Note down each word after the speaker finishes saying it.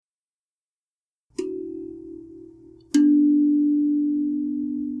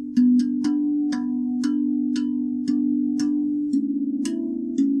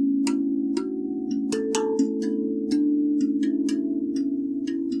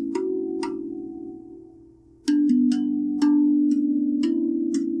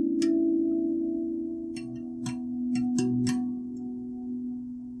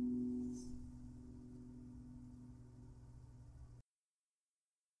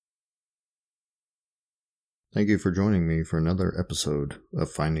Thank you for joining me for another episode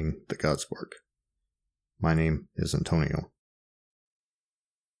of Finding the Godspark. My name is Antonio.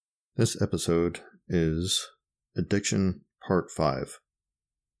 This episode is Addiction Part 5,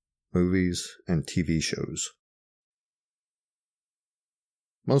 Movies and TV Shows.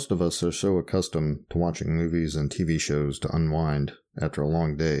 Most of us are so accustomed to watching movies and TV shows to unwind after a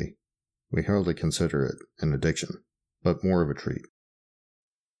long day, we hardly consider it an addiction, but more of a treat.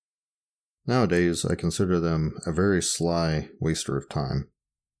 Nowadays, I consider them a very sly waster of time.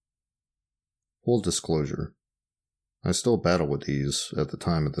 Full disclosure, I still battle with these at the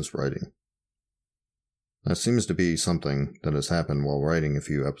time of this writing. That seems to be something that has happened while writing a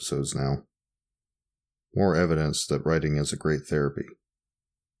few episodes now. More evidence that writing is a great therapy.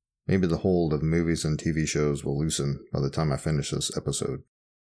 Maybe the hold of movies and TV shows will loosen by the time I finish this episode.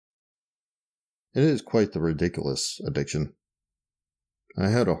 It is quite the ridiculous addiction. I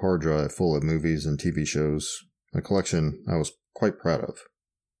had a hard drive full of movies and TV shows, a collection I was quite proud of.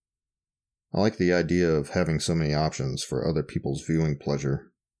 I like the idea of having so many options for other people's viewing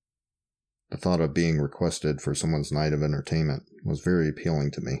pleasure. The thought of being requested for someone's night of entertainment was very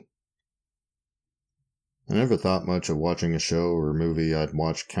appealing to me. I never thought much of watching a show or movie I'd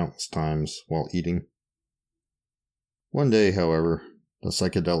watched countless times while eating. One day, however, the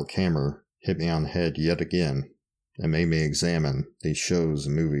psychedelic hammer hit me on the head yet again and made me examine these shows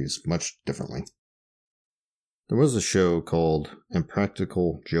and movies much differently. There was a show called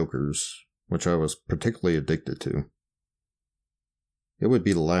Impractical Jokers, which I was particularly addicted to. It would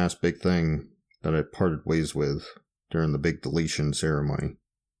be the last big thing that I parted ways with during the big deletion ceremony.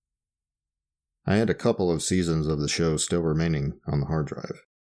 I had a couple of seasons of the show still remaining on the hard drive.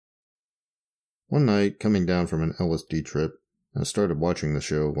 One night, coming down from an LSD trip, I started watching the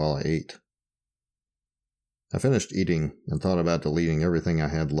show while I ate. I finished eating and thought about deleting everything I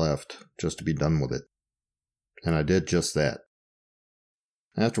had left just to be done with it. And I did just that.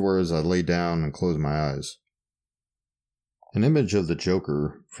 Afterwards, I lay down and closed my eyes. An image of the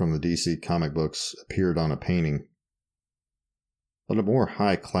Joker from the DC comic books appeared on a painting, but a more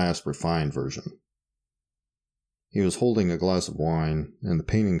high-class, refined version. He was holding a glass of wine, and the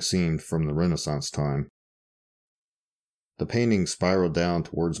painting seemed from the Renaissance time. The painting spiraled down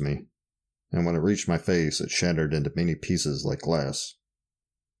towards me, and when it reached my face, it shattered into many pieces like glass.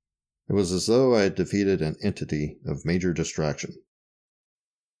 It was as though I had defeated an entity of major distraction.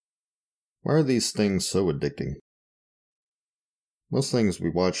 Why are these things so addicting? Most things we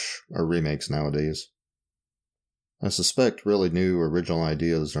watch are remakes nowadays. I suspect really new original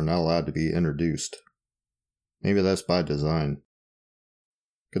ideas are not allowed to be introduced. Maybe that's by design.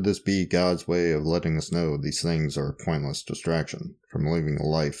 Could this be God's way of letting us know these things are a pointless distraction from living a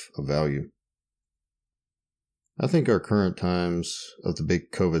life of value? I think our current times of the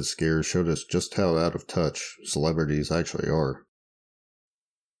big COVID scare showed us just how out of touch celebrities actually are.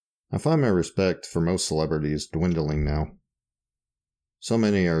 I find my respect for most celebrities dwindling now. So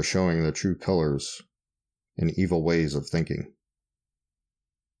many are showing their true colors and evil ways of thinking.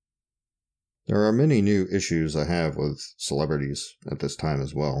 There are many new issues I have with celebrities at this time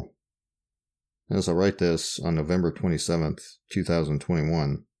as well. As I write this on November 27th,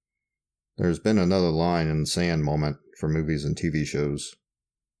 2021, there's been another line in the sand moment for movies and TV shows.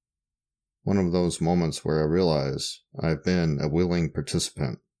 One of those moments where I realize I've been a willing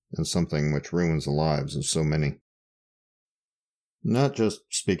participant in something which ruins the lives of so many. Not just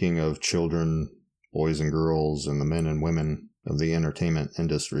speaking of children, boys and girls, and the men and women of the entertainment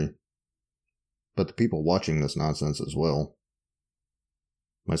industry, but the people watching this nonsense as well.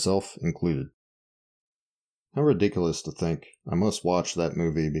 Myself included. How ridiculous to think I must watch that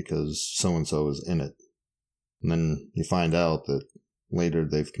movie because so-and-so is in it. And then you find out that later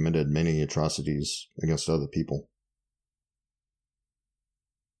they've committed many atrocities against other people.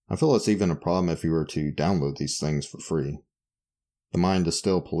 I feel it's even a problem if you were to download these things for free. The mind is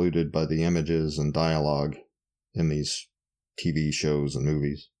still polluted by the images and dialogue in these TV shows and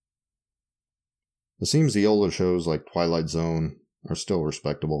movies. It seems the older shows like Twilight Zone are still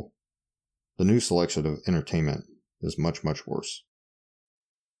respectable. The new selection of entertainment is much, much worse.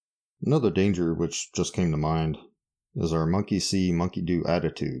 Another danger which just came to mind is our monkey see, monkey do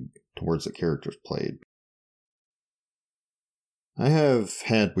attitude towards the characters played. I have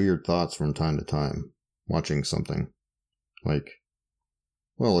had weird thoughts from time to time watching something, like,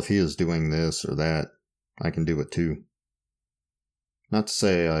 well, if he is doing this or that, I can do it too. Not to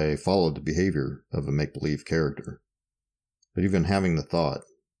say I followed the behavior of a make-believe character, but even having the thought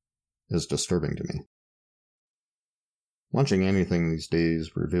is disturbing to me. Watching anything these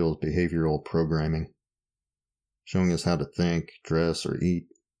days reveals behavioral programming, showing us how to think, dress, or eat.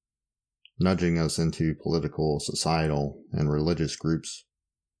 nudging us into political, societal, and religious groups,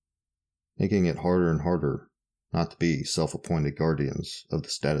 making it harder and harder not to be self-appointed guardians of the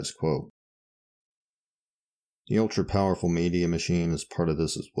status quo. The ultra-powerful media machine is part of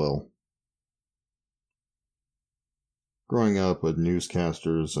this as well. Growing up with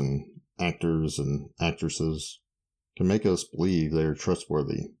newscasters and actors and actresses can make us believe they are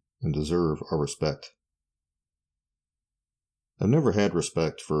trustworthy and deserve our respect. I've never had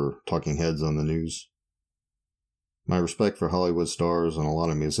respect for talking heads on the news. My respect for Hollywood stars and a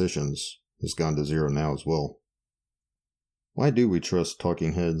lot of musicians has gone to zero now as well. Why do we trust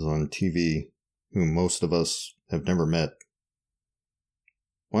talking heads on TV whom most of us have never met?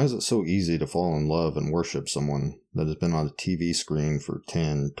 Why is it so easy to fall in love and worship someone that has been on a TV screen for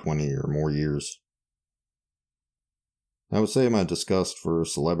 10, 20, or more years? I would say my disgust for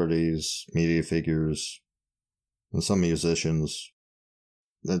celebrities, media figures, and some musicians,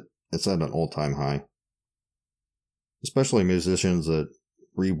 that it's at an all-time high. Especially musicians that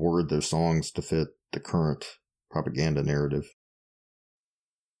reword their songs to fit the current propaganda narrative.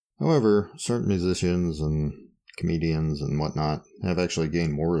 However, certain musicians and comedians and whatnot have actually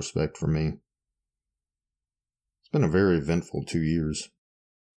gained more respect from me. It's been a very eventful 2 years.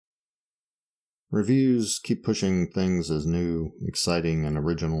 Reviews keep pushing things as new, exciting, and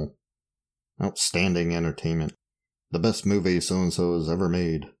original. Outstanding entertainment. The best movie so-and-so has ever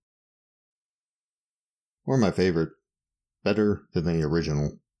made. Or my favorite, better than the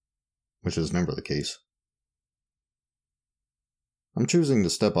original, which is never the case. I'm choosing to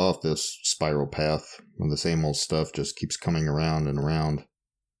step off this spiral path where the same old stuff just keeps coming around and around.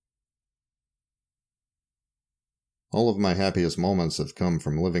 All of my happiest moments have come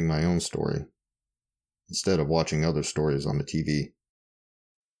from living my own story, instead of watching other stories on the TV.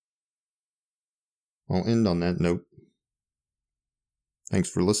 I'll end on that note. Thanks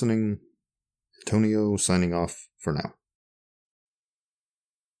for listening. Antonio signing off for now.